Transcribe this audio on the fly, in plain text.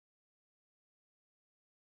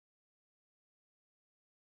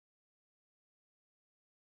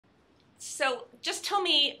So just tell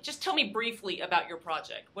me briefly about your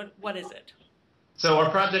project. What is it? So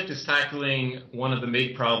our project is tackling one of the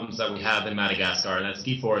big problems that we have in Madagascar, and that's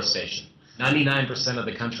deforestation. 99% of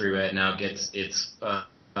the country right now gets its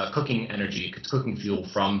cooking energy, its cooking fuel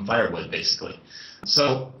from firewood, basically.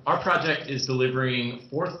 So our project is delivering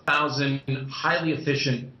 4,000 highly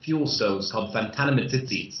efficient fuel stoves called Fantana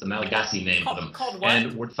Mitsitsi. It's the Malagasy name for them. Called what?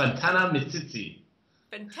 And we're Fantana Mitsitsi.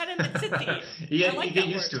 Fantana Mitsitsi. Yeah, I like you get that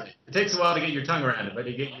used word. to it. It takes a while to get your tongue around it, but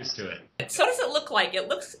you get used to it. So what does it look like? It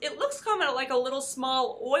looks kind of like a little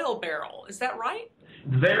small oil barrel. Is that right?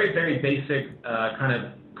 Very, very basic kind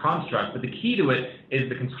of construct, but the key to it is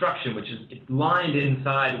the construction, which is it's lined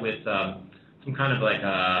inside with some kind of like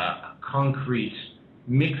a concrete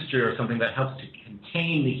mixture or something that helps to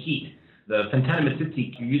contain the heat. The Fantana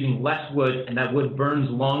Mitsitsi, you're using less wood, and that wood burns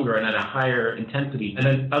longer and at a higher intensity. And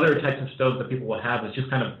then other types of stoves that people will have is just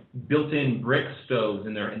kind of built-in brick stoves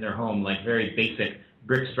in their home, like very basic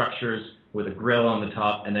brick structures with a grill on the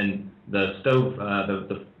top, and then the stove,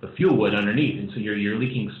 the fuel wood underneath. And so you're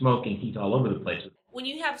leaking smoke and heat all over the place. When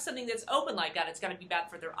you have something that's open like that, it's got to be bad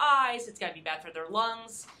for their eyes. It's got to be bad for their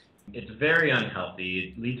lungs. It's very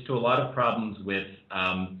unhealthy. It leads to a lot of problems with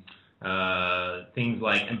things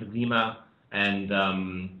like emphysema and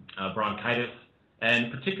bronchitis,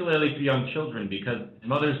 and particularly for young children, because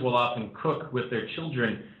mothers will often cook with their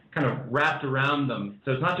children kind of wrapped around them.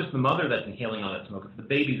 So it's not just the mother that's inhaling all that smoke, it's the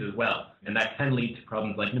babies as well. And that can lead to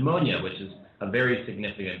problems like pneumonia, which is a very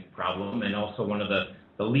significant problem, and also one of the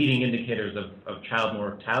leading indicators of child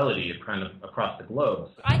mortality kind of across the globe.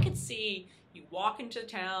 I could see you walk into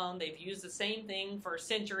town, they've used the same thing for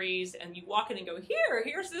centuries, and you walk in and go,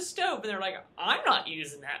 here's this stove, and they're like, I'm not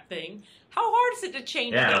using that thing. How hard is it to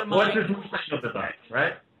change their mind? What's this special device,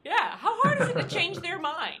 right? Yeah, how hard is it to change their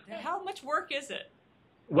mind? How much work is it?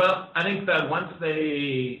 Well, I think that once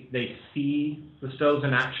they see the stoves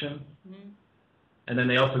in action, and then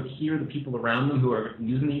they also hear the people around them who are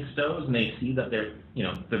using these stoves, and they see that they're,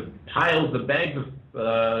 the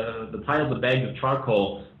bags of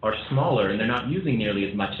charcoal are smaller, and they're not using nearly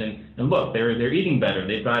as much. And look, they're eating better.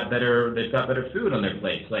 They've got better food on their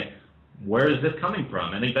plates. Like, where is this coming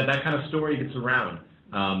from? I think that kind of story gets around.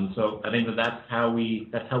 So I think that's how we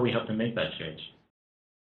help to make that change.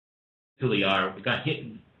 We got hit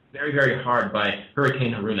very, very hard by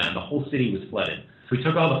Hurricane Haruna, and the whole city was flooded. So we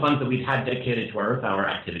took all the funds that we'd had dedicated to our Earth Hour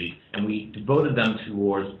activities, and we devoted them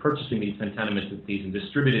towards purchasing these Fantana Mitsitsis and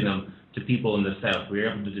distributing them to people in the south. We were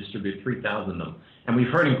able to distribute 3,000 of them. And we've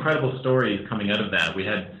heard incredible stories coming out of that. We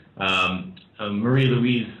had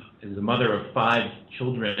Marie-Louise, who's a mother of 5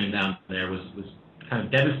 children down there, was kind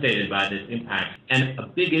of devastated by this impact. And a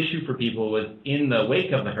big issue for people was, in the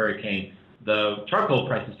wake of the hurricane, the charcoal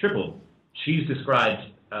prices tripled. She's described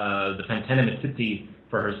the Fantana Mitsitsi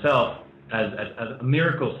for herself as a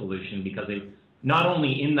miracle solution, because not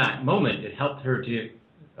only in that moment it helped her to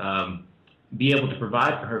be able to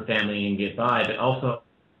provide for her family and get by, but also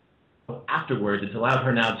afterwards it's allowed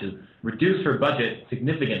her now to reduce her budget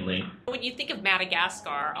significantly. When you think of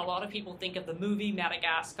Madagascar, a lot of people think of the movie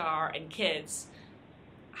Madagascar and kids.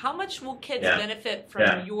 How much will kids benefit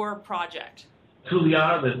from your project?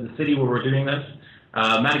 Tuliar, the city where we're doing this,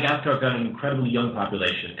 Madagascar has got an incredibly young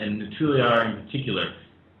population, and Tuliar in particular.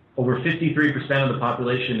 Over 53% of the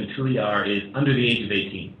population in Tuliar is under the age of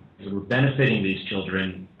 18. So we're benefiting these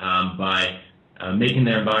children by making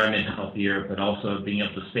their environment healthier, but also being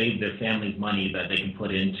able to save their families money that they can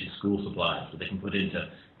put into school supplies, so they can put into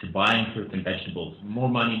buying fruits and vegetables. More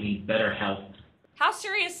money means better health. How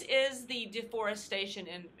serious is the deforestation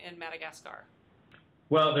in Madagascar?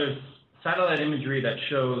 Well, there's satellite imagery that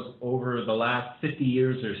shows over the last 50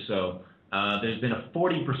 years or so, there's been a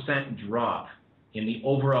 40% drop in the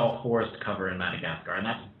overall forest cover in Madagascar, and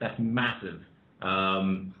that's massive.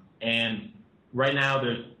 And right now,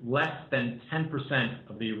 there's less than 10%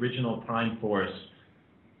 of the original prime forest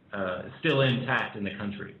still intact in the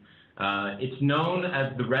country. It's known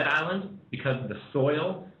as the Red Island because the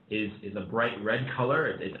soil is a bright red color.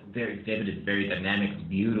 It's very vivid, it's very dynamic, it's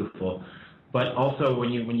beautiful. But also,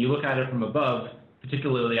 when you look at it from above,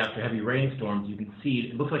 particularly after heavy rainstorms, you can see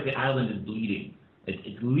it looks like the island is bleeding.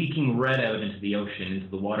 It's leaking red out into the ocean, into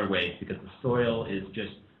the waterways, because the soil is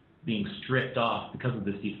just being stripped off because of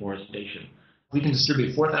this deforestation. We can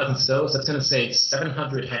distribute 4,000 stoves. That's going to save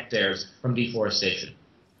 700 hectares from deforestation.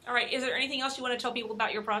 All right. Is there anything else you want to tell people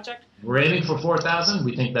about your project? We're aiming for 4,000.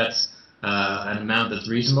 We think that's an amount that's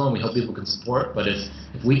reasonable, and we hope people can support. But if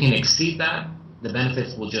we can exceed that, the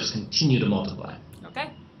benefits will just continue to multiply.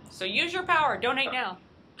 Okay. So use your power. Donate now.